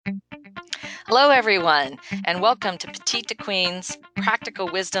Hello, everyone, and welcome to Petite to Queen's Practical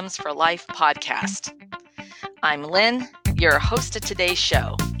Wisdoms for Life podcast. I'm Lynn, your host of today's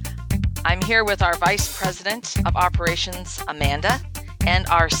show. I'm here with our Vice President of Operations, Amanda, and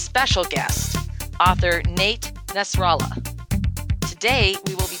our special guest, author Nate Nasrallah. Today,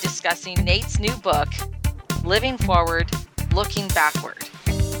 we will be discussing Nate's new book, Living Forward, Looking Backward.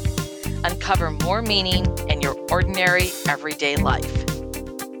 Uncover more meaning in your ordinary, everyday life.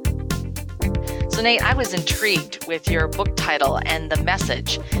 So Nate, I was intrigued with your book title and the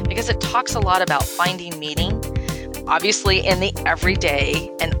message because it talks a lot about finding meaning, obviously in the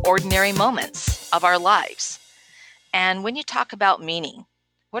everyday and ordinary moments of our lives. And when you talk about meaning,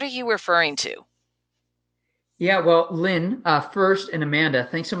 what are you referring to? Yeah, well, Lynn, first, and Amanda,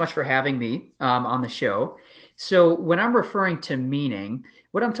 thanks so much for having me on the show. So, when I'm referring to meaning,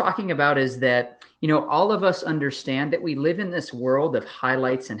 what I'm talking about is that, all of us understand that we live in this world of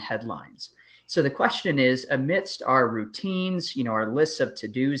highlights and headlines. So, the question is, amidst our routines, our lists of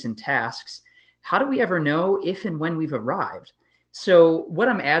to-dos and tasks, how do we ever know if and when we've arrived? So, what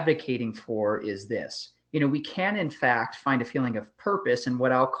I'm advocating for is this. We can, in fact, find a feeling of purpose in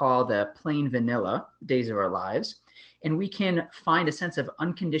what I'll call the plain vanilla days of our lives. And we can find a sense of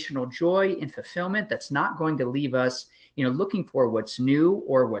unconditional joy and fulfillment that's not going to leave us, looking for what's new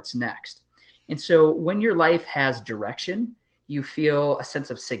or what's next. And so when your life has direction, you feel a sense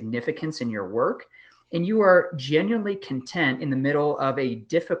of significance in your work, and you are genuinely content in the middle of a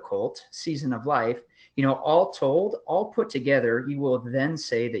difficult season of life, all told, all put together, you will then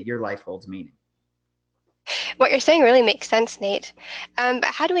say that your life holds meaning. What you're saying really makes sense, Nate. But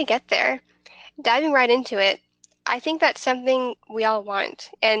how do we get there? Diving right into it, I think that's something we all want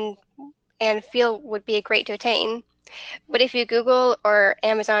and feel would be great to attain. But if you Google or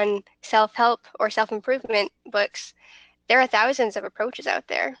Amazon self-help or self-improvement books, there are thousands of approaches out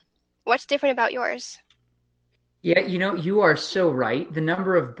there. What's different about yours? Yeah, you are so right. The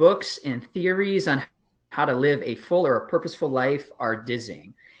number of books and theories on how to live a full or a purposeful life are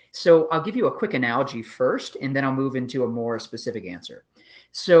dizzying. So I'll give you a quick analogy first, and then I'll move into a more specific answer.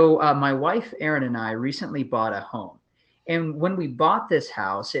 So my wife, Erin, and I recently bought a home. And when we bought this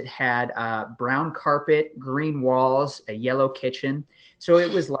house, it had brown carpet, green walls, a yellow kitchen. So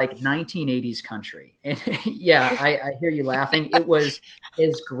it was like 1980s country. And yeah, I hear you laughing. It was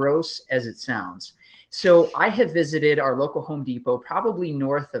as gross as it sounds. So I have visited our local Home Depot probably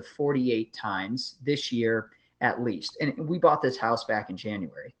north of 48 times this year at least. And we bought this house back in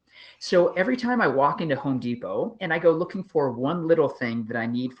January. So every time I walk into Home Depot and I go looking for one little thing that I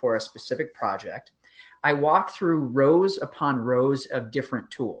need for a specific project, I walk through rows upon rows of different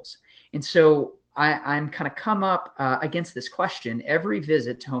tools. And so I'm kind of come up against this question every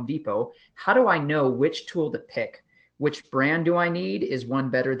visit to Home Depot. How do I know which tool to pick? Which brand do I need? Is one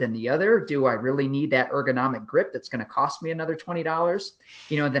better than the other? Do I really need that ergonomic grip that's going to cost me another $20?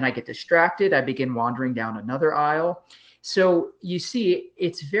 Then I get distracted. I begin wandering down another aisle. So you see,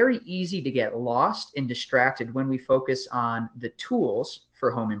 it's very easy to get lost and distracted when we focus on the tools for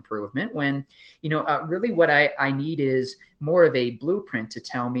home improvement when, really what I need is more of a blueprint to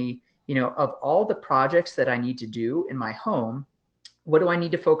tell me, of all the projects that I need to do in my home, what do I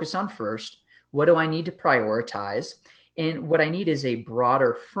need to focus on first? What do I need to prioritize? And what I need is a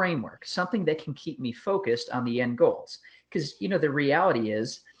broader framework, something that can keep me focused on the end goals. Because, the reality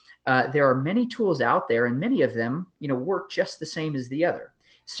is there are many tools out there and many of them, work just the same as the other.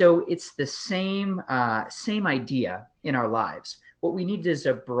 So it's the same idea in our lives. What we need is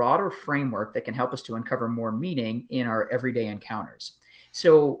a broader framework that can help us to uncover more meaning in our everyday encounters.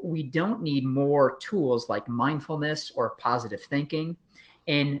 So we don't need more tools like mindfulness or positive thinking.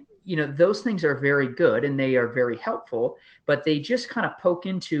 And those things are very good and they are very helpful, but they just kind of poke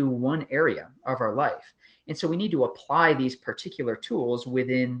into one area of our life. And so we need to apply these particular tools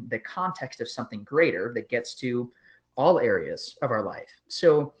within the context of something greater that gets to all areas of our life.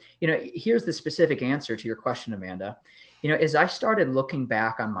 So, here's the specific answer to your question, Amanda. As I started looking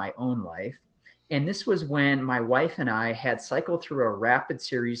back on my own life, and this was when my wife and I had cycled through a rapid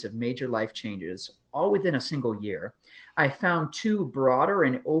series of major life changes, all within a single year, I found two broader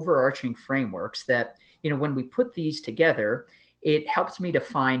and overarching frameworks that, when we put these together, it helped me to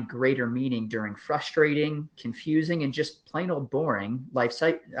find greater meaning during frustrating, confusing, and just plain old boring life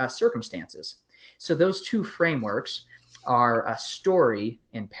circumstances. So those two frameworks are a story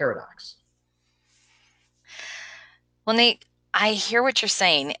and paradox. Well, Nate, I hear what you're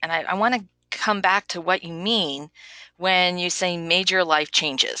saying, and I want to come back to what you mean when you say major life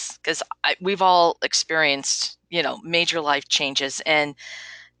changes, because we've all experienced, major life changes. And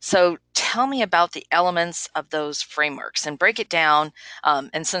So tell me about the elements of those frameworks and break it down.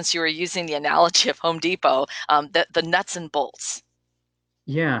 And since you were using the analogy of Home Depot, the nuts and bolts.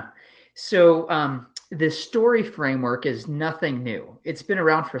 Yeah. So the story framework is nothing new. It's been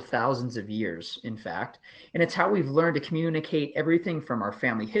around for thousands of years, in fact, and it's how we've learned to communicate everything from our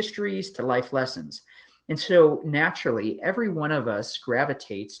family histories to life lessons. And so naturally, every one of us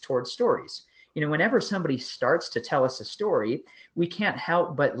gravitates towards stories. Whenever somebody starts to tell us a story, we can't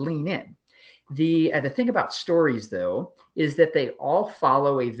help but lean in. The thing about stories, though, is that they all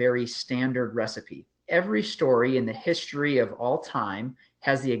follow a very standard recipe. Every story in the history of all time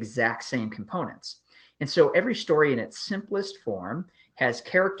has the exact same components. And so every story in its simplest form has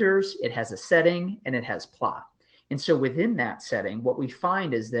characters, it has a setting, and it has plot. And so within that setting, what we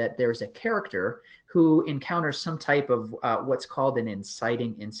find is that there's a character who encounters some type of what's called an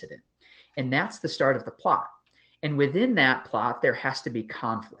inciting incident. And that's the start of the plot. And within that plot, there has to be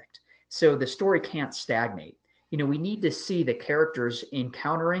conflict. So the story can't stagnate. We need to see the characters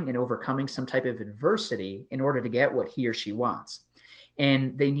encountering and overcoming some type of adversity in order to get what he or she wants.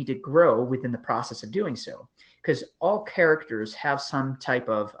 And they need to grow within the process of doing so, because all characters have some type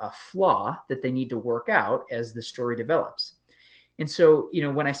of a flaw that they need to work out as the story develops. And so,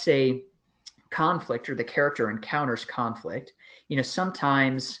 when I say conflict, or the character encounters conflict,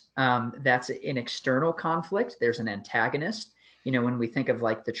 sometimes that's an external conflict. There's an antagonist, when we think of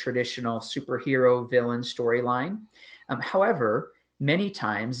like the traditional superhero villain storyline. However, many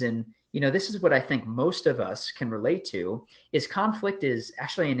times, and this is what I think most of us can relate to, is conflict is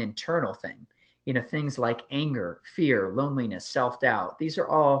actually an internal thing. Things like anger, fear, loneliness, self-doubt. These are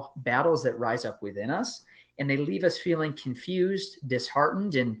all battles that rise up within us, and they leave us feeling confused,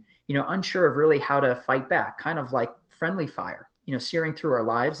 disheartened, and unsure of really how to fight back, kind of like friendly fire, searing through our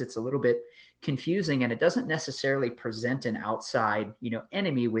lives. It's a little bit confusing, and it doesn't necessarily present an outside,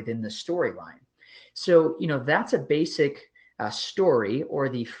 enemy within the storyline. So, that's a basic story, or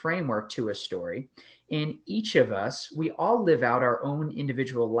the framework to a story. And each of us, we all live out our own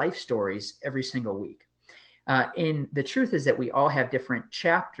individual life stories every single week. And the truth is that we all have different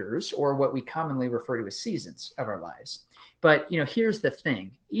chapters, or what we commonly refer to as seasons of our lives. But here's the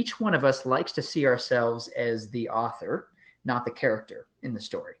thing: each one of us likes to see ourselves as the author, not the character in the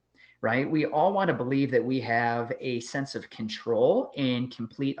story, right? We all want to believe that we have a sense of control and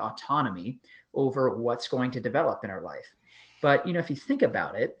complete autonomy over what's going to develop in our life. But if you think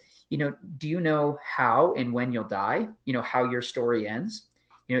about it, do you know how and when you'll die? How your story ends?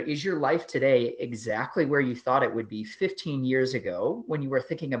 Is your life today exactly where you thought it would be 15 years ago when you were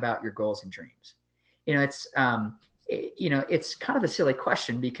thinking about your goals and dreams? It's kind of a silly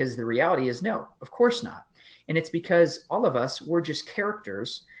question, because the reality is no, of course not. And it's because all of us, we're just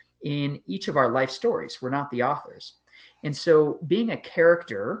characters in each of our life stories. We're not the authors. And so being a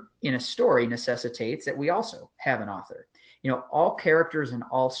character in a story necessitates that we also have an author. All characters in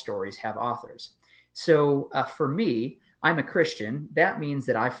all stories have authors. So for me, I'm a Christian. That means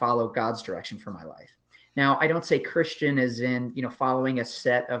that I follow God's direction for my life. Now, I don't say Christian as in, following a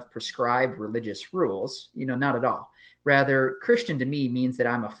set of prescribed religious rules, not at all. Rather, Christian to me means that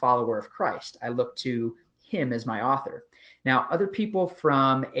I'm a follower of Christ. I look to him as my author. Now, other people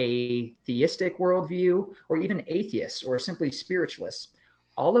from a theistic worldview, or even atheists, or simply spiritualists,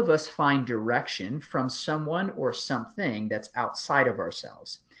 all of us find direction from someone or something that's outside of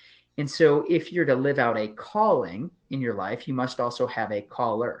ourselves. And so if you're to live out a calling in your life, you must also have a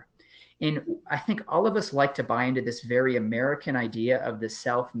caller. And I think all of us like to buy into this very American idea of the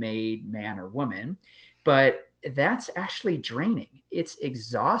self-made man or woman, but that's actually draining. It's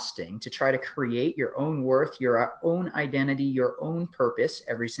exhausting to try to create your own worth, your own identity, your own purpose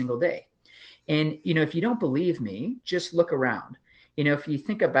every single day. And, if you don't believe me, just look around. If you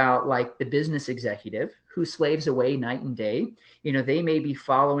think about like the business executive who slaves away night and day, they may be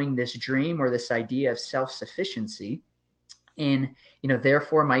following this dream or this idea of self-sufficiency, and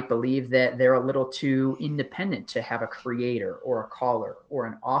therefore might believe that they're a little too independent to have a creator or a caller or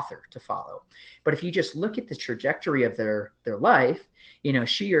an author to follow. But if you just look at the trajectory of their life,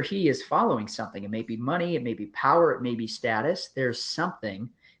 she or he is following something. It may be money, it may be power, it may be status. There's something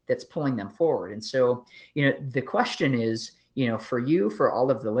that's pulling them forward. And so the question is, for you, for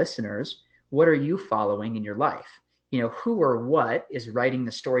all of the listeners, what are you following in your life? Who or what is writing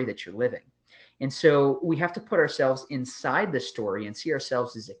the story that you're living? And so we have to put ourselves inside the story and see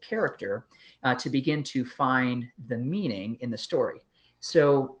ourselves as a character to begin to find the meaning in the story.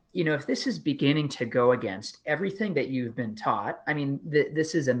 So, if this is beginning to go against everything that you've been taught, I mean,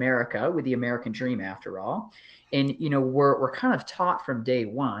 this is America with the American dream after all. And, we're kind of taught from day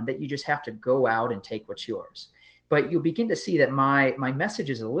one that you just have to go out and take what's yours. but you'll begin to see that my message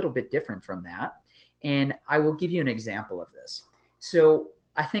is a little bit different from that. And I will give you an example of this. So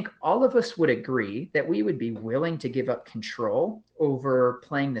I think all of us would agree that we would be willing to give up control over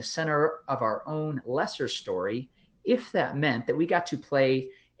playing the center of our own lesser story if that meant that we got to play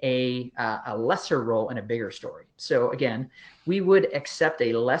a lesser role in a bigger story. So again, we would accept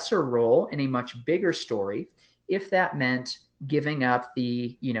a lesser role in a much bigger story if that meant giving up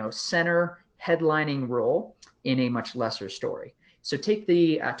the center headlining role in a much lesser story. So take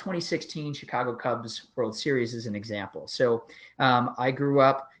the 2016 Chicago Cubs World Series as an example. So I grew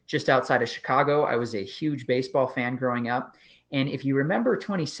up just outside of Chicago. I was a huge baseball fan growing up. And if you remember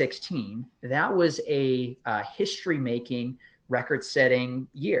 2016, that was a history-making, record-setting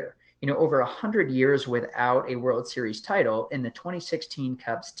year. Over 100 years without a World Series title, and the 2016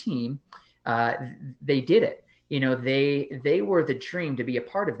 Cubs team, they did it. They were the dream to be a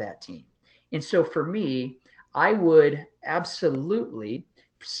part of that team. And so for me, I would absolutely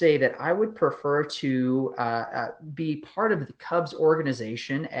say that I would prefer to be part of the Cubs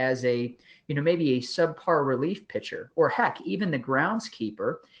organization as maybe a subpar relief pitcher, or heck, even the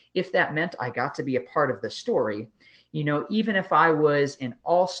groundskeeper, if that meant I got to be a part of the story. Even if I was an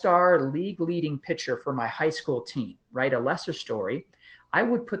all-star league leading pitcher for my high school team, right? A lesser story, I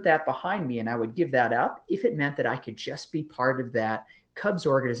would put that behind me and I would give that up if it meant that I could just be part of that Cubs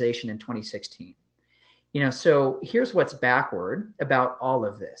organization in 2016. So here's what's backward about all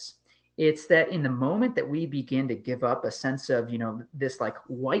of this. It's that in the moment that we begin to give up a sense of, this like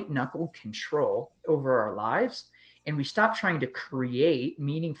white knuckle control over our lives, and we stop trying to create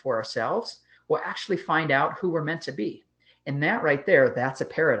meaning for ourselves, we'll actually find out who we're meant to be. And that right there, that's a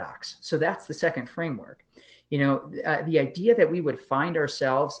paradox. So that's the second framework. The idea that we would find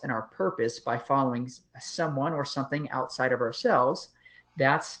ourselves and our purpose by following someone or something outside of ourselves,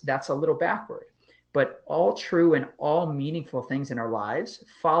 that's a little backward. But all true and all meaningful things in our lives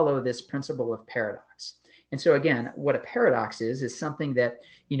follow this principle of paradox. And so again, what a paradox is something that,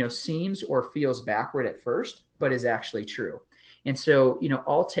 seems or feels backward at first, but is actually true. And so,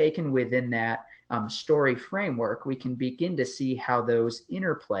 all taken within that story framework, we can begin to see how those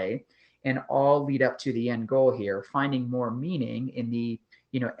interplay and all lead up to the end goal here, finding more meaning in the,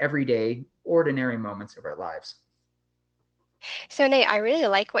 everyday, ordinary moments of our lives. So Nate, I really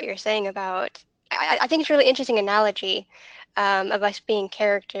like what you're saying about, I think it's a really interesting analogy of us being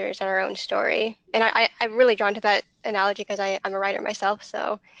characters in our own story. And I'm really drawn to that analogy because I'm a writer myself,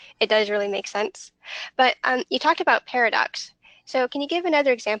 so it does really make sense. But you talked about paradox. So can you give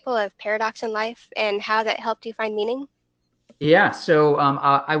another example of paradox in life and how that helped you find meaning? Yeah, so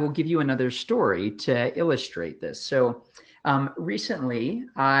I will give you another story to illustrate this. So recently,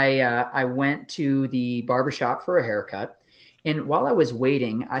 I went to the barbershop for a haircut. And while I was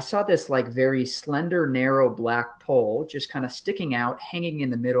waiting, I saw this like very slender, narrow black pole just kind of sticking out, hanging in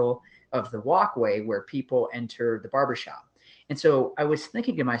the middle of the walkway where people enter the barbershop. And so I was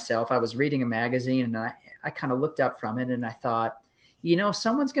thinking to myself, I was reading a magazine and I kind of looked up from it and I thought,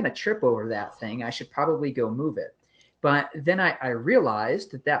 someone's going to trip over that thing. I should probably go move it. But then I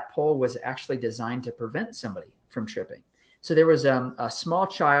realized that pole was actually designed to prevent somebody from tripping. So there was a small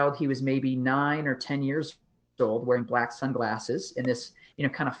child. He was maybe 9 or 10 years old, wearing black sunglasses and this,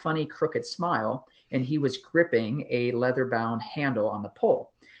 kind of funny crooked smile. And he was gripping a leather-bound handle on the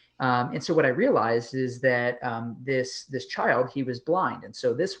pole. And so what I realized is that this child, he was blind. And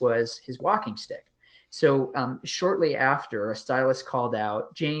so this was his walking stick. So shortly after, a stylist called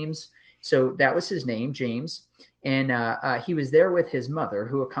out, James. So that was his name, James. And he was there with his mother,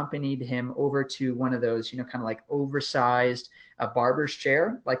 who accompanied him over to one of those, kind of like oversized barber's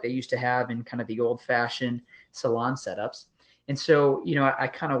chair, like they used to have in kind of the old-fashioned salon setups. And so, I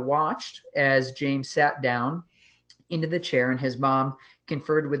kind of watched as James sat down into the chair and his mom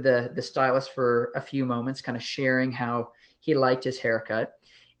conferred with the stylist for a few moments, kind of sharing how he liked his haircut.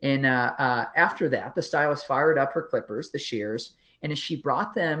 And after that, the stylist fired up her clippers, the shears, and as she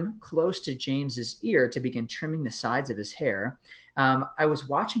brought them close to James's ear to begin trimming the sides of his hair, I was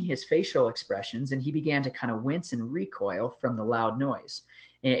watching his facial expressions, and he began to kind of wince and recoil from the loud noise.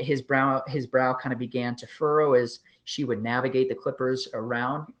 His brow kind of began to furrow as she would navigate the clippers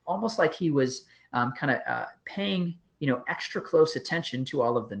around, almost like he was paying, extra close attention to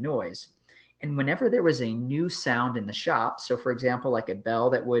all of the noise. And whenever there was a new sound in the shop, so for example, like a bell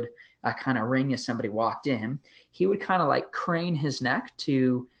that would kind of ring as somebody walked in, he would kind of like crane his neck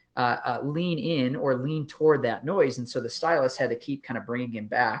to lean in or lean toward that noise. And so the stylist had to keep kind of bringing him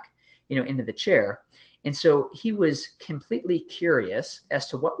back, into the chair. And so he was completely curious as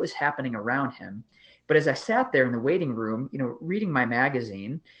to what was happening around him. But as I sat there in the waiting room, reading my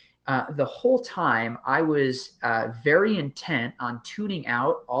magazine, the whole time I was very intent on tuning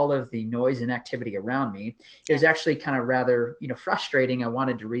out all of the noise and activity around me. It was actually kind of rather, frustrating. I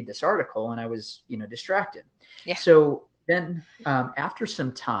wanted to read this article and I was, distracted. Yeah. So then after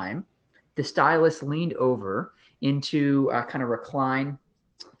some time, the stylist leaned over into kind of recline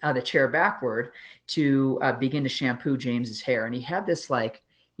the chair backward to begin to shampoo James's hair. And he had this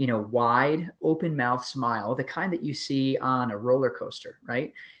wide open mouth smile, the kind that you see on a roller coaster,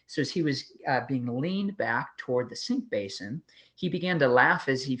 right? So as he was being leaned back toward the sink basin, he began to laugh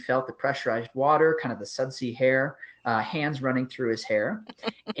as he felt the pressurized water, kind of the sudsy hair, hands running through his hair.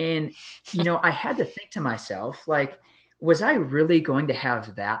 And, I had to think to myself, was I really going to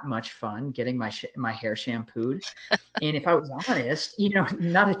have that much fun getting my hair shampooed? And if I was honest,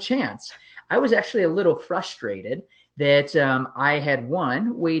 not a chance. I was actually a little frustrated that I had,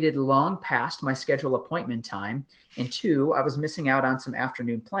 one, waited long past my scheduled appointment time, and two, I was missing out on some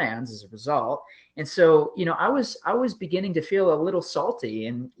afternoon plans as a result. And so, I was beginning to feel a little salty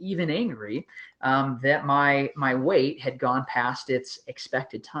and even angry that my wait had gone past its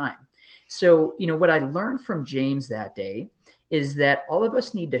expected time. So, what I learned from James that day is that all of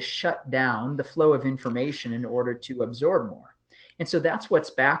us need to shut down the flow of information in order to absorb more. And so that's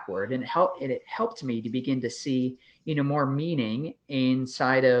what's backward. And it helped me to begin to see, more meaning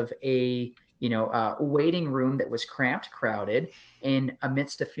inside of a waiting room that was cramped, crowded, and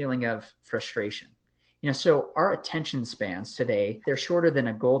amidst a feeling of frustration. So our attention spans today, they're shorter than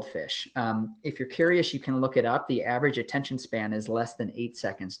a goldfish. If you're curious, you can look it up. The average attention span is less than 8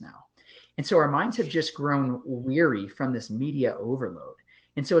 seconds now. And so our minds have just grown weary from this media overload.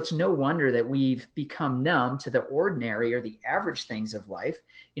 And so it's no wonder that we've become numb to the ordinary or the average things of life,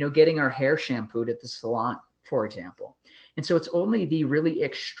 getting our hair shampooed at the salon, for example. And so it's only the really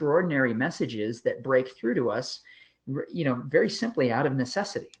extraordinary messages that break through to us, very simply out of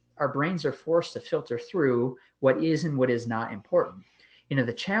necessity. Our brains are forced to filter through what is and what is not important.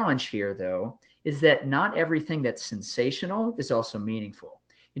 The challenge here, though, is that not everything that's sensational is also meaningful.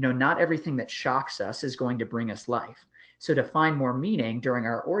 Not everything that shocks us is going to bring us life. So to find more meaning during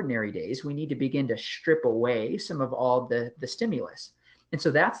our ordinary days, we need to begin to strip away some of all the stimulus. And so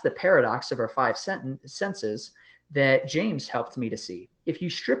that's the paradox of our five senses that James helped me to see. If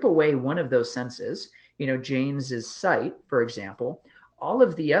you strip away one of those senses, James's sight, for example, all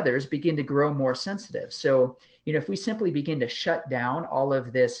of the others begin to grow more sensitive. So, if we simply begin to shut down all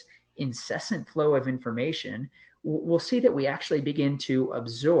of this incessant flow of information, we'll see that we actually begin to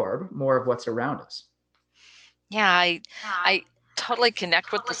absorb more of what's around us. Yeah, I totally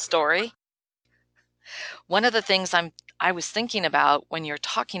connect with the story. One of the things I was thinking about when you're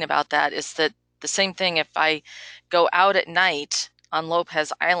talking about that is that the same thing, if I go out at night on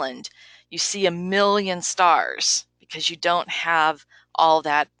Lopez Island, you see 1 million stars because you don't have all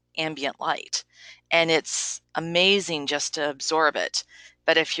that ambient light. And it's amazing just to absorb it.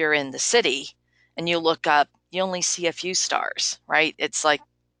 But if you're in the city and you look up, you only see a few stars, right? It's like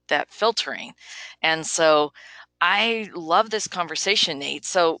that filtering. And so I love this conversation, Nate.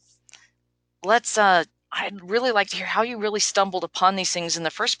 So I'd really like to hear how you really stumbled upon these things in the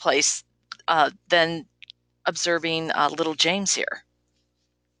first place, than observing little James here.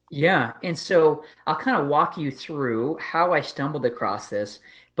 Yeah, and so I'll kind of walk you through how I stumbled across this,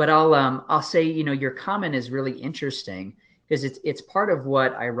 but I'll say, your comment is really interesting because it's part of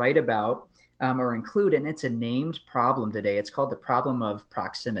what I write about or include, and it's a named problem today. It's called the problem of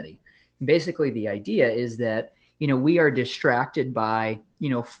proximity. And basically, the idea is that we are distracted by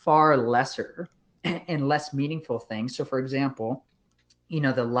far lesser and less meaningful things. So, for example,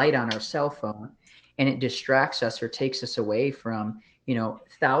 the light on our cell phone, and it distracts us or takes us away from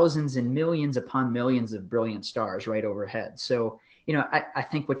thousands and millions upon millions of brilliant stars right overhead. So, I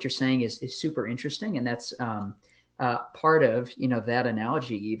think what you're saying is super interesting, and that's part of that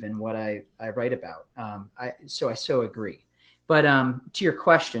analogy, even what I write about. I so agree. But to your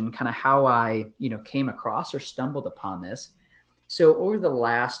question, kind of how I came across or stumbled upon this. So over the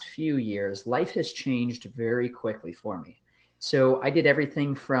last few years, life has changed very quickly for me. So I did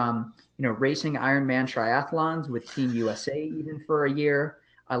everything from racing Ironman triathlons with Team USA even for a year.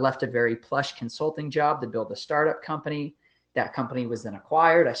 I left a very plush consulting job to build a startup company. That company was then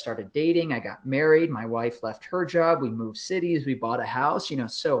acquired. I started dating. I got married. My wife left her job. We moved cities. We bought a house,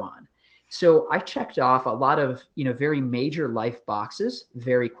 so on. So I checked off a lot of, very major life boxes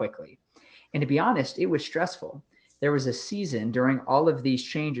very quickly. And to be honest, it was stressful. There was a season during all of these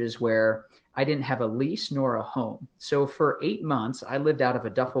changes where I didn't have a lease nor a home. So for 8 months, I lived out of a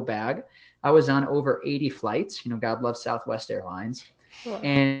duffel bag. I was on over 80 flights. God loves Southwest Airlines.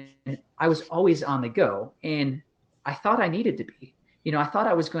 And I was always on the go. And I thought I needed to be, I thought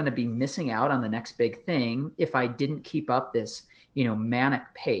I was going to be missing out on the next big thing if I didn't keep up this, manic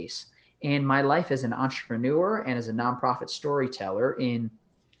pace. And my life as an entrepreneur and as a nonprofit storyteller in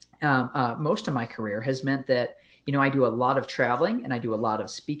most of my career has meant that, I do a lot of traveling and I do a lot of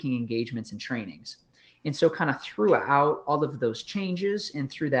speaking engagements and trainings. And so kind of throughout all of those changes and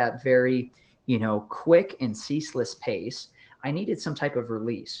through that very, quick and ceaseless pace, I needed some type of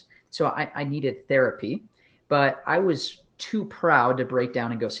release. So I needed therapy, but I was too proud to break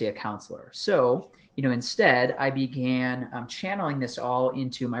down and go see a counselor. So, instead I began channeling this all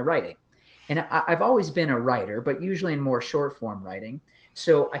into my writing. And I've always been a writer, but usually in more short form writing.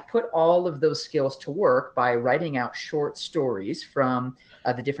 So I put all of those skills to work by writing out short stories from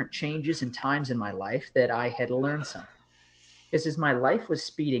the different changes and times in my life that I had learned something. Because as my life was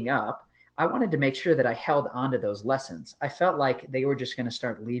speeding up, I wanted to make sure that I held on to those lessons. I felt like they were just going to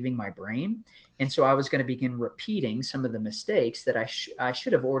start leaving my brain. And so I was going to begin repeating some of the mistakes that I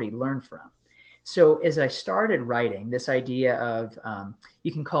should have already learned from. So as I started writing, this idea of,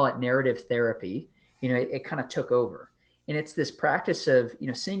 you can call it narrative therapy, it kind of took over. And it's this practice of,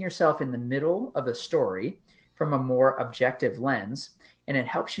 seeing yourself in the middle of a story from a more objective lens. And it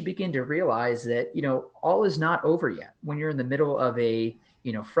helps you begin to realize that, all is not over yet. When you're in the middle of a,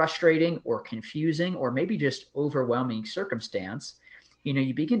 frustrating or confusing or maybe just overwhelming circumstance,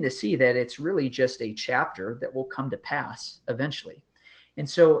 you begin to see that it's really just a chapter that will come to pass eventually. And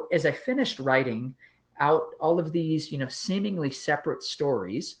so as I finished writing out all of these, seemingly separate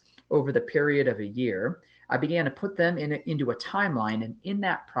stories over the period of a year, I began to put them into a timeline. And in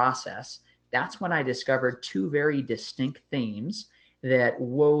that process, that's when I discovered two very distinct themes that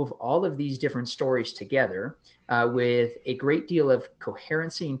wove all of these different stories together with a great deal of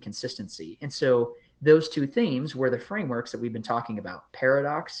coherency and consistency. And so those two themes were the frameworks that we've been talking about: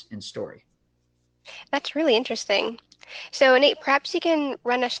 paradox and story. That's really interesting. So, Nate, perhaps you can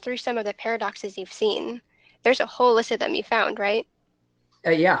run us through some of the paradoxes you've seen. There's a whole list of them you found, right?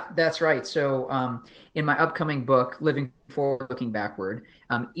 Yeah, that's right. So in my upcoming book, Living Forward, Looking Backward,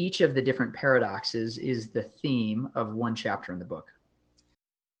 each of the different paradoxes is the theme of one chapter in the book.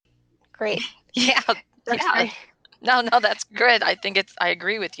 Great. Yeah. No, that's good. I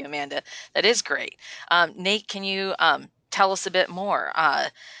agree with you, Amanda. That is great. Nate, can you tell us a bit more?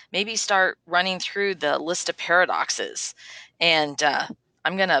 Maybe start running through the list of paradoxes. And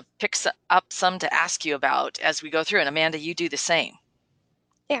I'm going to pick up some to ask you about as we go through. And Amanda, you do the same.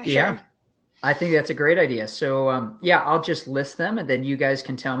 Yeah, sure. Yeah, I think that's a great idea. So I'll just list them and then you guys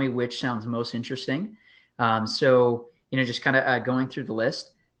can tell me which sounds most interesting. Just kind of going through the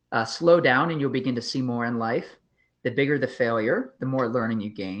list. Slow down and you'll begin to see more in life. The bigger the failure, the more learning you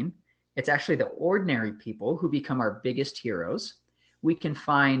gain. It's actually the ordinary people who become our biggest heroes. We can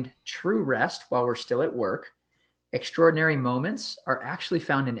find true rest while we're still at work. Extraordinary moments are actually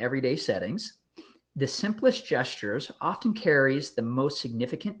found in everyday settings. The simplest gestures often carries the most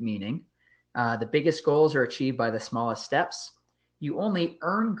significant meaning. The biggest goals are achieved by the smallest steps. You only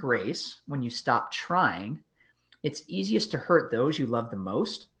earn grace when you stop trying. It's easiest to hurt those you love the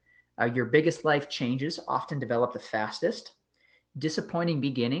most. Your biggest life changes often develop the fastest. Disappointing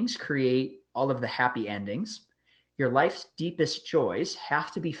beginnings create all of the happy endings. Your life's deepest joys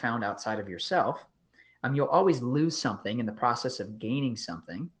have to be found outside of yourself. You'll always lose something in the process of gaining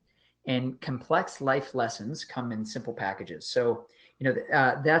something. And complex life lessons come in simple packages. So,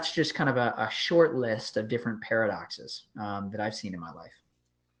 that's just kind of a short list of different paradoxes that I've seen in my life.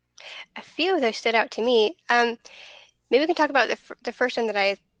 A few of those stood out to me. Maybe we can talk about the first one that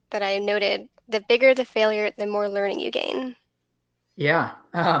I noted. The bigger the failure, the more learning you gain. Yeah.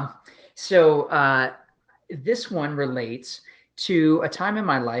 This one relates to a time in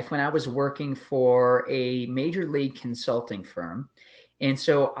my life when I was working for a major league consulting firm. And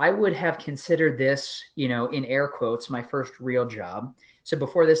so I would have considered this, in air quotes, my first real job. So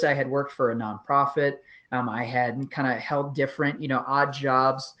before this, I had worked for a nonprofit. I had kind of held different, odd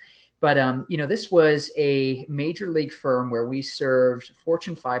jobs. But, this was a major league firm where we served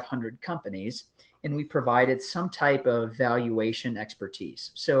Fortune 500 companies and we provided some type of valuation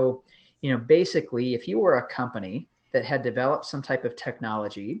expertise. So, basically, if you were a company that had developed some type of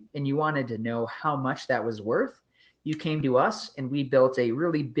technology and you wanted to know how much that was worth, you came to us and we built a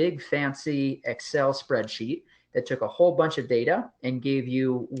really big, fancy Excel spreadsheet that took a whole bunch of data and gave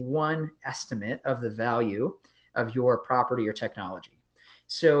you one estimate of the value of your property or technology.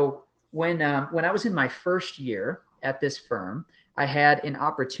 So when I was in my first year at this firm, I had an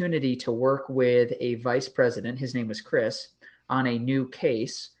opportunity to work with a vice president. His name was Chris, on a new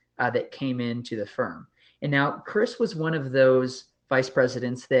case that came into the firm. And now Chris was one of those vice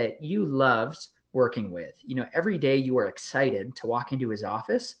presidents that you loved working with. Every day you were excited to walk into his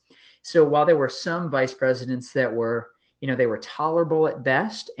office. So while there were some vice presidents that were, they were tolerable at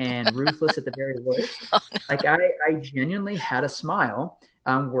best and ruthless at the very worst, like I genuinely had a smile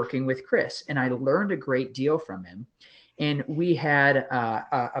working with Chris, and I learned a great deal from him. And we had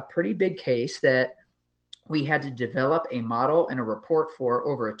a pretty big case that we had to develop a model and a report for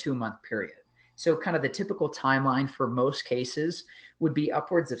over a 2-month period. So kind of the typical timeline for most cases would be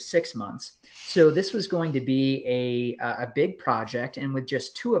upwards of 6 months. So this was going to be a big project. And with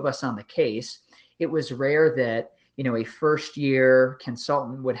just 2 of us on the case, it was rare that, a first year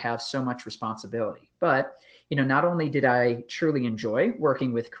consultant would have so much responsibility. But, not only did I truly enjoy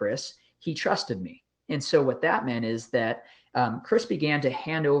working with Chris, he trusted me. And so what that meant is that Chris began to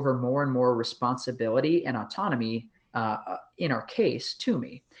hand over more and more responsibility and autonomy in our case to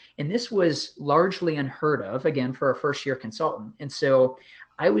me. And this was largely unheard of, again, for a first year consultant. And so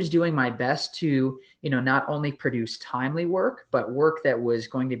I was doing my best to, not only produce timely work, but work that was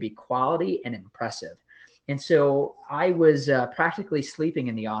going to be quality and impressive. And so I was practically sleeping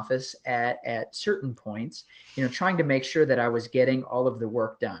in the office at certain points, trying to make sure that I was getting all of the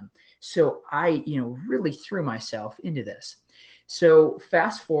work done. So I, really threw myself into this. So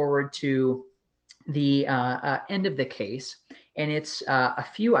fast forward to the end of the case, and it's a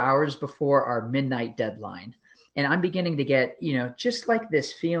few hours before our midnight deadline. And I'm beginning to get, just like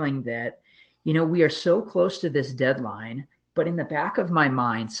this feeling that, we are so close to this deadline, but in the back of my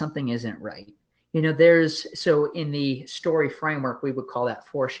mind, something isn't right. So in the story framework, we would call that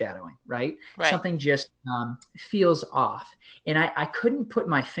foreshadowing, right? Something just feels off. And I couldn't put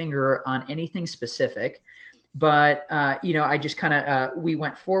my finger on anything specific, but, I just kind of, we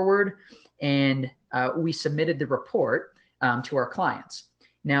went forward and we submitted the report to our clients.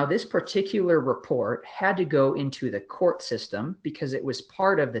 Now, this particular report had to go into the court system because it was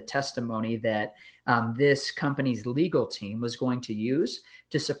part of the testimony that this company's legal team was going to use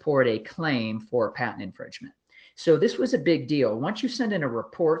to support a claim for patent infringement. So this was a big deal. Once you send in a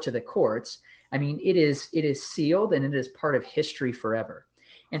report to the courts, I mean, it is sealed and it is part of history forever.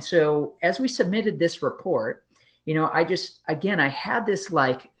 And so as we submitted this report, I had this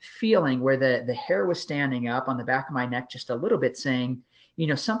like feeling where the hair was standing up on the back of my neck just a little bit, saying,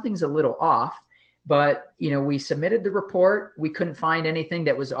 something's a little off. But, we submitted the report. We couldn't find anything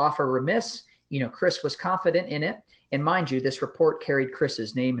that was off or remiss. Chris was confident in it. And mind you, this report carried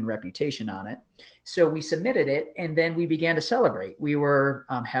Chris's name and reputation on it. So we submitted it, and then we began to celebrate. We were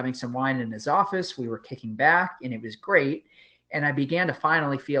having some wine in his office. We were kicking back, and it was great. And I began to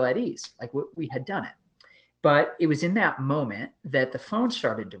finally feel at ease, like we had done it. But it was in that moment that the phone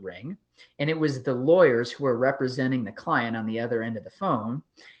started to ring, and it was the lawyers who were representing the client on the other end of the phone.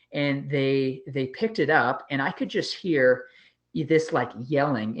 And they picked it up, and I could just hear this like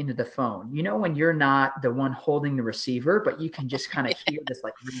yelling into the phone. When you're not the one holding the receiver, but you can just kind of hear this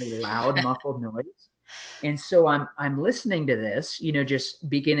like really loud muffled noise. And so I'm listening to this, just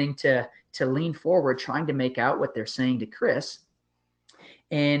beginning to lean forward, trying to make out what they're saying to Chris.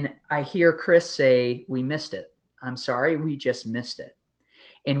 And I hear Chris say, "We missed it. I'm sorry, we just missed it."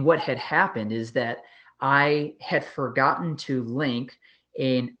 And what had happened is that I had forgotten to link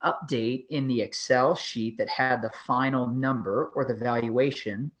an update in the Excel sheet that had the final number or the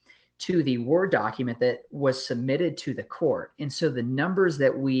valuation to the Word document that was submitted to the court. And so the numbers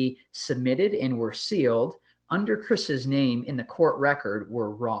that we submitted and were sealed under Chris's name in the court record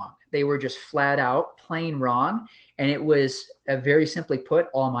were wrong. They were just flat out plain wrong. And it was, very simply put,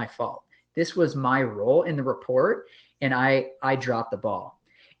 all my fault. This was my role in the report, and I dropped the ball.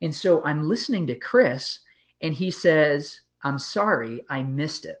 And so I'm listening to Chris, and he says, "I'm sorry, I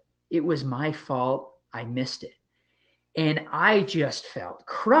missed it. It was my fault. I missed it." And I just felt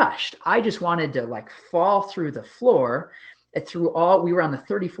crushed. I just wanted to like fall through the floor. We were on the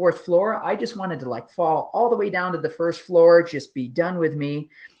 34th floor. I just wanted to like fall all the way down to the first floor, just be done with me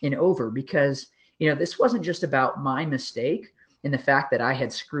and over, because, this wasn't just about my mistake and the fact that I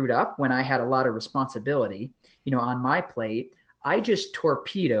had screwed up when I had a lot of responsibility, on my plate. I just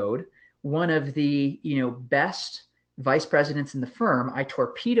torpedoed one of the, best vice presidents in the firm. I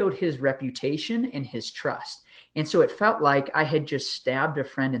torpedoed his reputation and his trust. And so it felt like I had just stabbed a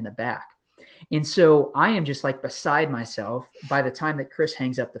friend in the back. And so I am just like beside myself by the time that Chris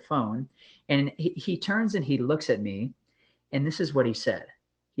hangs up the phone. And he turns and he looks at me. And this is what he said.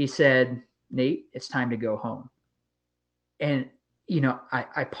 He said, "Nate, it's time to go home." And,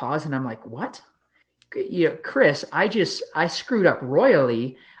 I pause and I'm like, "What?" Chris, I screwed up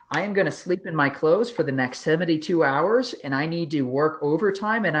royally. I am going to sleep in my clothes for the next 72 hours, and I need to work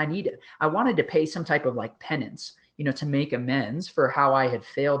overtime, and I wanted to pay some type of like penance, to make amends for how I had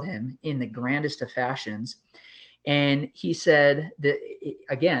failed him in the grandest of fashions. And he said that,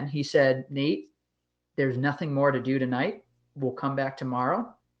 again, he said, Nate, there's nothing more to do tonight. We'll come back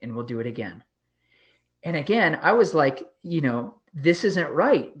tomorrow and we'll do it again. And again, I was like, this isn't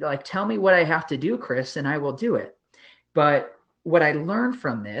right. Like, tell me what I have to do, Chris, and I will do it. But what I learned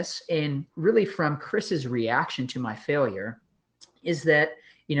from this, and really from Chris's reaction to my failure, is that,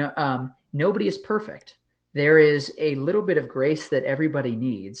 nobody is perfect. There is a little bit of grace that everybody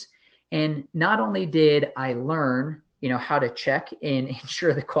needs. And not only did I learn, how to check and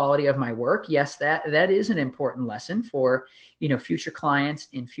ensure the quality of my work. Yes, that is an important lesson for, future clients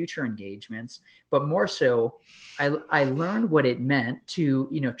and future engagements. But more so, I learned what it meant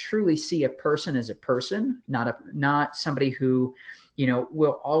to, truly see a person as a person, not somebody who,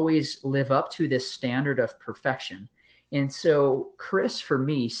 will always live up to this standard of perfection. And so Chris, for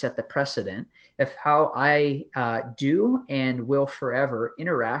me, set the precedent of how I do and will forever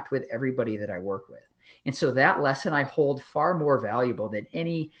interact with everybody that I work with. And so that lesson I hold far more valuable than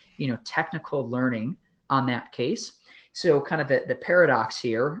any, technical learning on that case. So kind of the paradox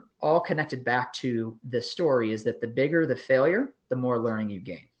here, all connected back to the story, is that the bigger the failure, the more learning you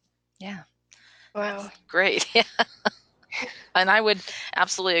gain. Yeah. Wow. Great. Yeah. And I would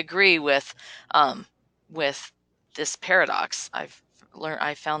absolutely agree with this paradox. I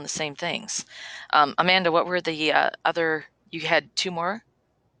found the same things. Amanda, what were the other? You had two more.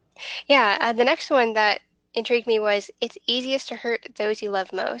 Yeah, the next one that intrigued me was, it's easiest to hurt those you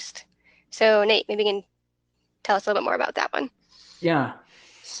love most. So Nate, maybe you can tell us a little bit more about that one. Yeah.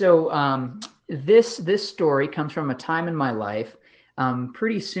 So this story comes from a time in my life,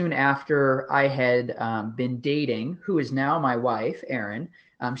 pretty soon after I had been dating, who is now my wife, Erin.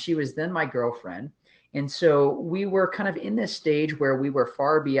 She was then my girlfriend. And so we were kind of in this stage where we were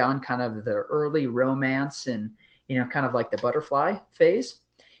far beyond kind of the early romance and, kind of like the butterfly phase.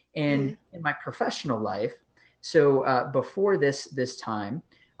 And in my professional life, so before this time,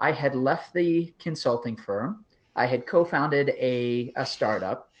 I had left the consulting firm. I had co-founded a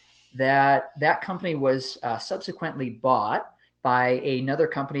startup. That company was subsequently bought by another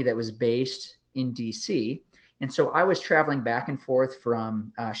company that was based in DC. And so I was traveling back and forth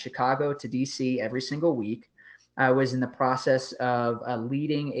from Chicago to DC every single week. I was in the process of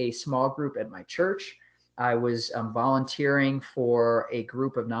leading a small group at my church. I was volunteering for a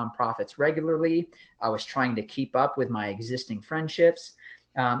group of nonprofits regularly. I was trying to keep up with my existing friendships.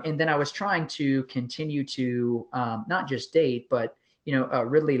 And then I was trying to continue to not just date, but,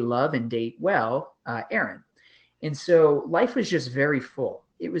 really love and date well, Erin. And so life was just very full.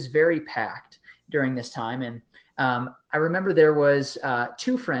 It was very packed during this time. And I remember there was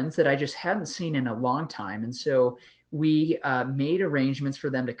two friends that I just hadn't seen in a long time. And so we made arrangements for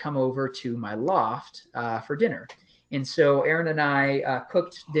them to come over to my loft for dinner. And so Erin and I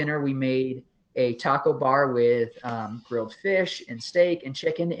cooked dinner. We made a taco bar with grilled fish and steak and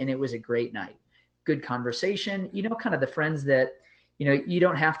chicken, and it was a great night. Good conversation, kind of the friends that, you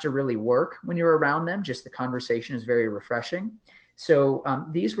don't have to really work when you're around them. Just the conversation is very refreshing. So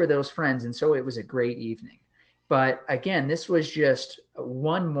these were those friends. And so it was a great evening. But again, this was just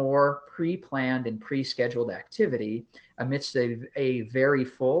one more pre-planned and pre-scheduled activity amidst a very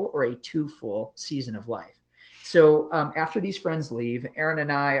full or a too full season of life. So after these friends leave, Erin and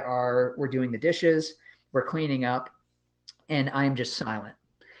we're doing the dishes, we're cleaning up, and I'm just silent.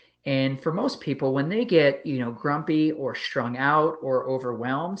 And for most people, when they get, grumpy or strung out or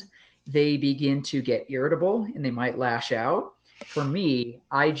overwhelmed, they begin to get irritable and they might lash out. For me,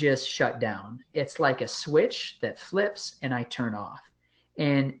 I just shut down. It's like a switch that flips and I turn off.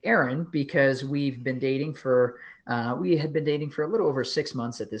 And Erin, because we had been dating for a little over 6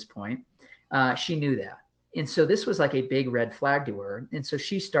 months at this point, she knew that. And so this was like a big red flag to her. And so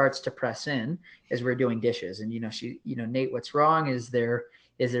she starts to press in as we're doing dishes. And, Nate, what's wrong? Is there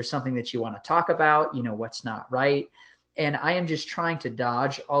something that you want to talk about? What's not right? And I am just trying to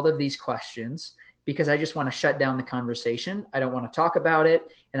dodge all of these questions because I just want to shut down the conversation. I don't want to talk about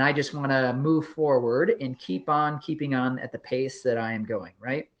it. And I just want to move forward and keep on keeping on at the pace that I am going,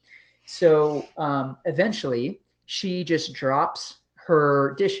 right? So eventually she just drops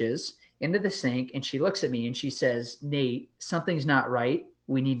her dishes into the sink and she looks at me and she says, Nate, something's not right.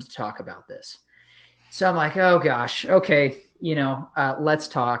 We need to talk about this. So I'm like, oh gosh, okay, let's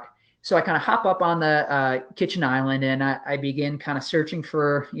talk. So I kind of hop up on the kitchen island and I begin kind of searching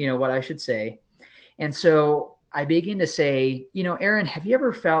for, what I should say. And so I begin to say, Erin, have you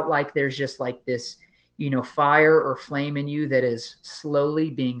ever felt like there's just like this, fire or flame in you that is slowly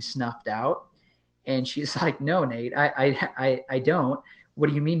being snuffed out? And she's like, no, Nate, I don't. What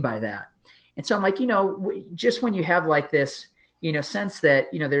do you mean by that? And so I'm like, just when you have like this, sense that,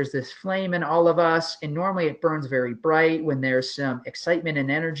 there's this flame in all of us, and normally it burns very bright when there's some excitement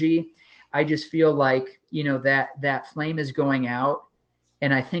and energy. I just feel like, that flame is going out,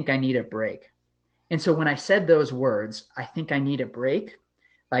 and I think I need a break. And so when I said those words, I think I need a break,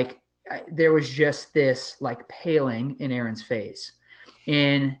 like there was just this like paling in Erin's face.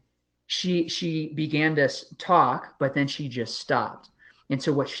 And she began to talk, but then she just stopped. And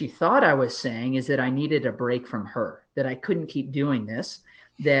so what she thought I was saying is that I needed a break from her, that I couldn't keep doing this,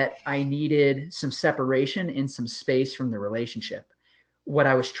 that I needed some separation and some space from the relationship. What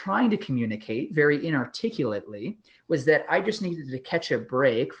I was trying to communicate very inarticulately was that I just needed to catch a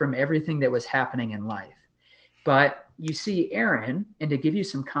break from everything that was happening in life. But you see, Erin, and to give you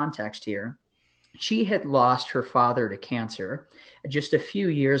some context here, she had lost her father to cancer just a few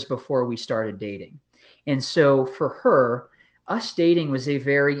years before we started dating. And so for her, us dating was a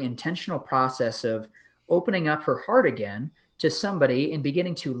very intentional process of opening up her heart again to somebody and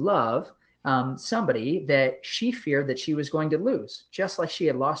beginning to love somebody that she feared that she was going to lose, just like she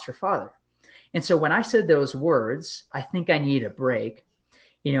had lost her father. And so when I said those words, I think I need a break,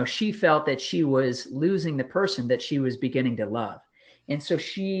 she felt that she was losing the person that she was beginning to love. And so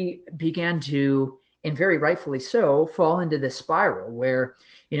she began to, and very rightfully so, fall into this spiral where,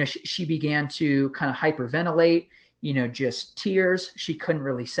 she began to kind of hyperventilate, just tears. She couldn't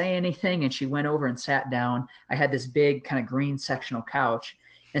really say anything. And she went over and sat down. I had this big kind of green sectional couch.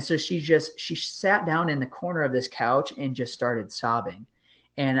 And so she sat down in the corner of this couch and just started sobbing.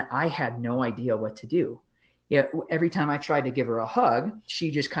 And I had no idea what to do. Every time I tried to give her a hug, she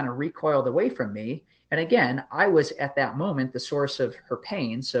just kind of recoiled away from me. And again, I was at that moment the source of her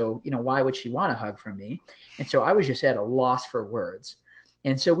pain. So, why would she want a hug from me? And so I was just at a loss for words.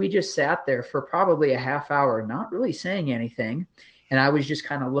 And so we just sat there for probably a half hour, not really saying anything. And I was just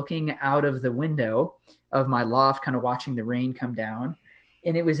kind of looking out of the window of my loft, kind of watching the rain come down.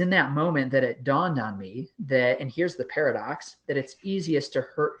 And it was in that moment that it dawned on me that, and here's the paradox, that it's easiest to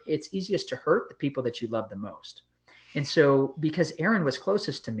hurt the people that you love the most. And so because Erin was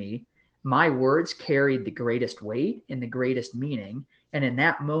closest to me, my words carried the greatest weight and the greatest meaning. And in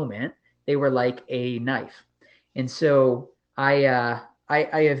that moment, they were like a knife. And so I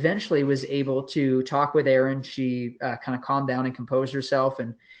eventually was able to talk with Erin. She kind of calmed down and composed herself.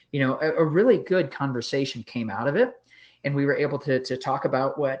 And, a really good conversation came out of it. And we were able to talk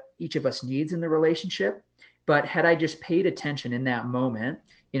about what each of us needs in the relationship. But had I just paid attention in that moment,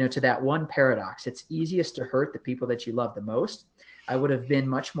 to that one paradox, it's easiest to hurt the people that you love the most, I would have been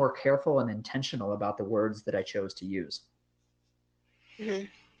much more careful and intentional about the words that I chose to use. Mm-hmm.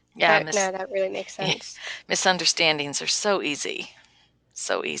 Yeah, that really makes sense. Misunderstandings are so easy.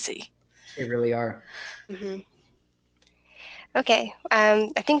 So easy. They really are. Mm-hmm. Okay.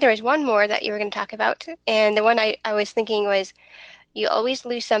 I think there was one more that you were going to talk about. And the one I was thinking was, you always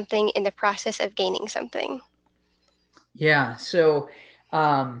lose something in the process of gaining something. Yeah. So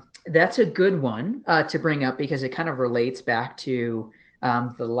that's a good one to bring up because it kind of relates back to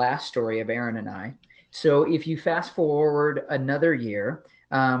the last story of Erin and I. So if you fast forward another year,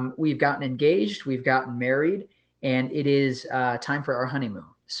 we've gotten engaged, we've gotten married, and it is time for our honeymoon.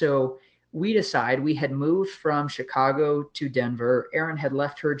 So we had moved from Chicago to Denver. Erin had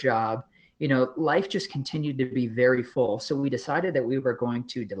left her job. Life just continued to be very full. So we decided that we were going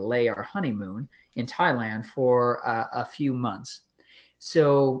to delay our honeymoon in Thailand for a few months.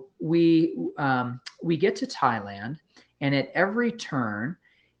 So we get to Thailand, and at every turn,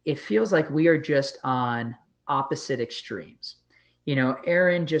 it feels like we are just on opposite extremes.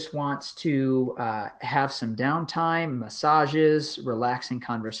 Erin just wants to have some downtime, massages, relaxing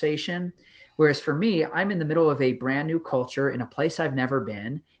conversation. Whereas for me, I'm in the middle of a brand new culture in a place I've never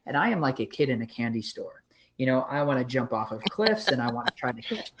been. And I am like a kid in a candy store. I want to jump off of cliffs and I want to try to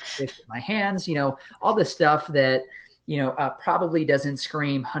catch fish with my hands, all the stuff that, probably doesn't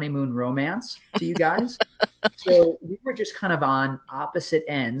scream honeymoon romance to you guys. So we were just kind of on opposite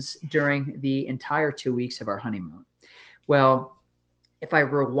ends during the entire 2 weeks of our honeymoon. Well, if I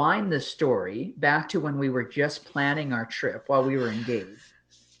rewind the story back to when we were just planning our trip while we were engaged,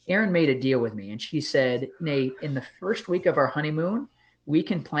 Erin made a deal with me and she said, Nate, in the first week of our honeymoon, we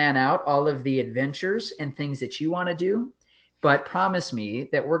can plan out all of the adventures and things that you want to do, but promise me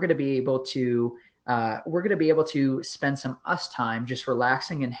that we're going to be able to spend some us time just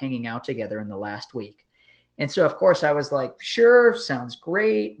relaxing and hanging out together in the last week. And so, of course, I was like, sure, sounds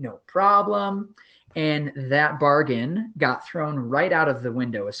great, no problem. And that bargain got thrown right out of the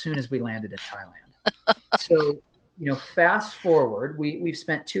window as soon as we landed in Thailand. So, fast forward, we've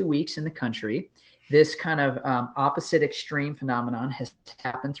spent 2 weeks in the country. this kind of opposite extreme phenomenon has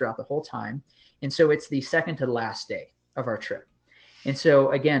happened throughout the whole time. And so it's the second to the last day of our trip. And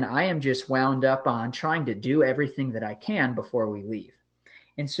so again, I am just wound up on trying to do everything that I can before we leave.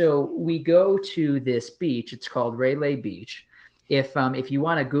 And so we go to this beach. It's called Railay Beach. If you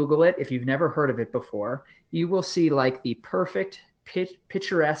want to Google it, if you've never heard of it before, you will see like the perfect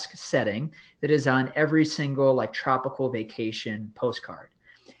picturesque setting that is on every single like tropical vacation postcard.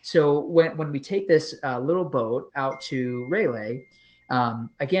 So when we take this little boat out to Railay,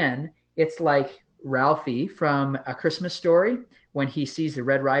 again, it's like Ralphie from A Christmas Story when he sees the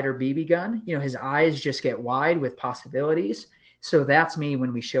Red Ryder BB gun. You know, his eyes just get wide with possibilities. So that's me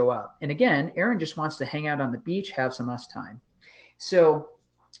when we show up. And again, Aaron just wants to hang out on the beach, have some us time. So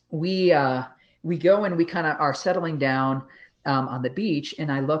we go and we kind of are settling down on the beach,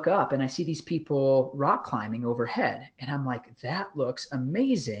 and I look up and I see these people rock climbing overhead. And I'm like, that looks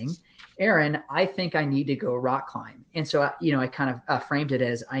amazing. Aaron, I think I need to go rock climb. And so, I kind of framed it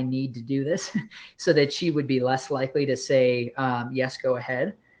as I need to do this so that she would be less likely to say, yes, go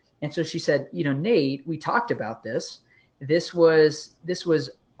ahead. And so she said, Nate, we talked about this. This was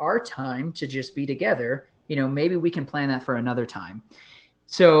our time to just be together. Maybe we can plan that for another time.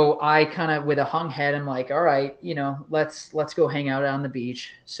 So I kind of, with a hung head, I'm like, all right, let's go hang out on the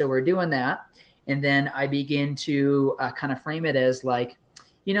beach. So we're doing that. And then I begin to kind of frame it as like,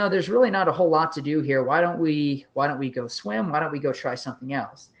 there's really not a whole lot to do here. Why don't we go swim? Why don't we go try something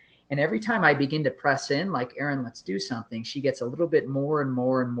else? And every time I begin to press in, like, Aaron, let's do something, she gets a little bit more and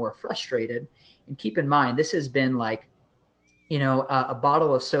more and more frustrated. And keep in mind, this has been like, a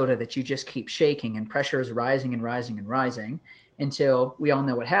bottle of soda that you just keep shaking, and pressure is rising and rising and rising, until we all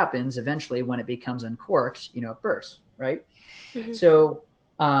know what happens eventually when it becomes uncorked, it bursts, right? Mm-hmm. So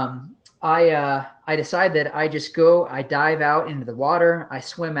I decide that I dive out into the water, I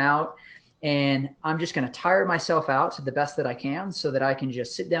swim out, and I'm just going to tire myself out to the best that I can so that I can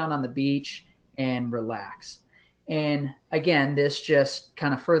just sit down on the beach and relax. And again, this just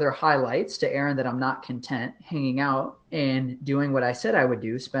kind of further highlights to Erin that I'm not content hanging out and doing what I said I would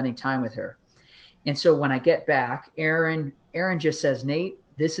do, spending time with her. And so when I get back, Erin just says, Nate,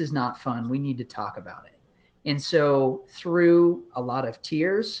 this is not fun. We need to talk about it. And so through a lot of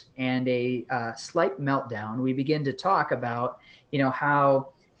tears and a slight meltdown, we begin to talk about, how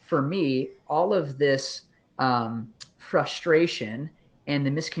for me, all of this frustration and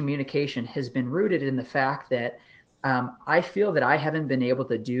the miscommunication has been rooted in the fact that I feel that I haven't been able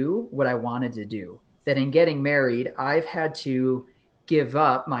to do what I wanted to do, that in getting married, I've had to give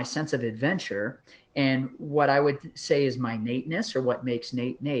up my sense of adventure and what I would say is my Nateness, or what makes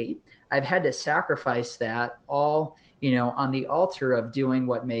Nate Nate. I've had to sacrifice that all, on the altar of doing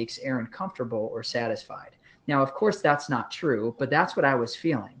what makes Aaron comfortable or satisfied. Now, of course, that's not true, but that's what I was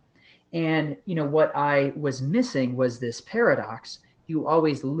feeling. And, what I was missing was this paradox. You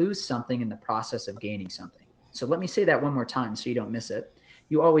always lose something in the process of gaining something. So let me say that one more time so you don't miss it.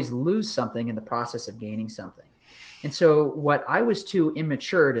 You always lose something in the process of gaining something. And so what I was too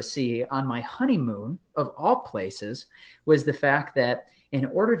immature to see on my honeymoon, of all places, was the fact that in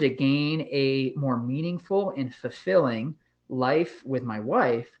order to gain a more meaningful and fulfilling life with my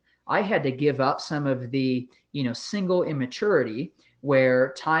wife, I had to give up some of the, single immaturity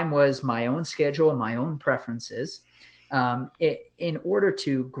where time was my own schedule, my own preferences, in order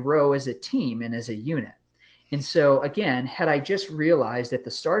to grow as a team and as a unit. And so again, had I just realized at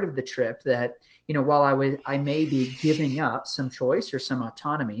the start of the trip that, while I may be giving up some choice or some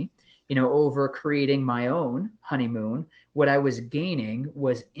autonomy, over creating my own honeymoon, what I was gaining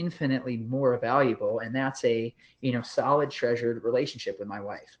was infinitely more valuable. And that's a, solid, treasured relationship with my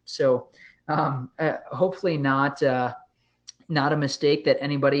wife. So hopefully not a mistake that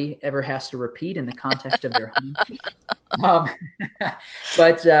anybody ever has to repeat in the context of their honeymoon.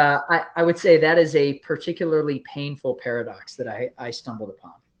 But I would say that is a particularly painful paradox that I stumbled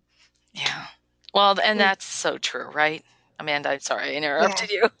upon. Yeah. Well, and that's so true, right? Amanda, I'm sorry I interrupted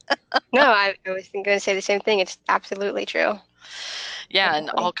you. No, I was going to say the same thing. It's absolutely true. Yeah, definitely.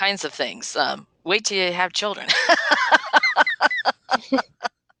 And all kinds of things. Wait till you have children.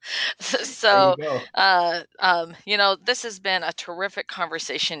 So, this has been a terrific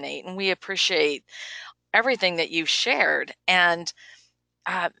conversation, Nate, and we appreciate everything that you've shared. And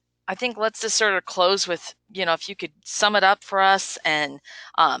I think let's just sort of close with, if you could sum it up for us and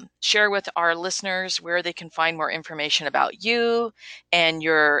share with our listeners where they can find more information about you and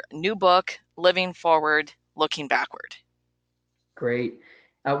your new book, Living Forward, Looking Backward. Great.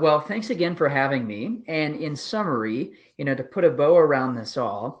 Well, thanks again for having me. And in summary, to put a bow around this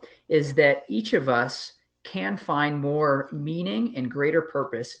all, is that each of us can find more meaning and greater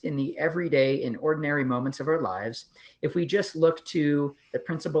purpose in the everyday and ordinary moments of our lives if we just look to the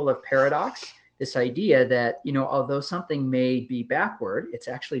principle of paradox, this idea that, although something may be backward, it's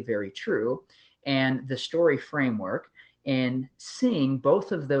actually very true, and the story framework, and seeing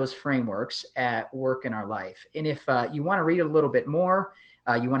both of those frameworks at work in our life. And if you want to read a little bit more,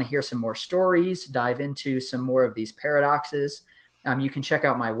 you want to hear some more stories, dive into some more of these paradoxes, you can check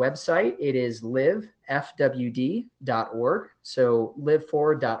out my website. It is livefwd.org. So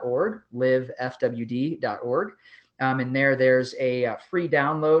liveforward.org, livefwd.org. And there's a free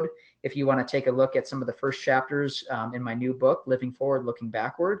download if you want to take a look at some of the first chapters in my new book, Living Forward, Looking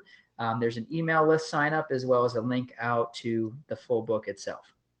Backward. There's an email list sign up as well as a link out to the full book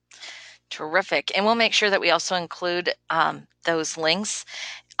itself. Terrific. And we'll make sure that we also include those links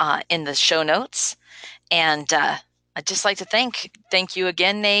in the show notes. And I'd just like to thank you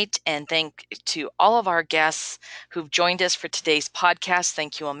again, Nate, and thank to all of our guests who've joined us for today's podcast.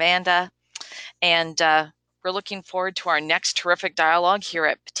 Thank you, Amanda. And we're looking forward to our next terrific dialogue here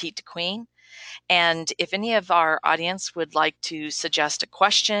at Petite to Queen. And if any of our audience would like to suggest a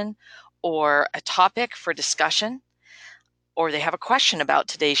question or a topic for discussion, or they have a question about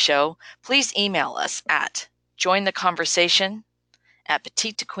today's show, please email us at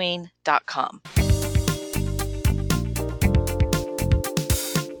jointheconversation@petitetoqueen.com.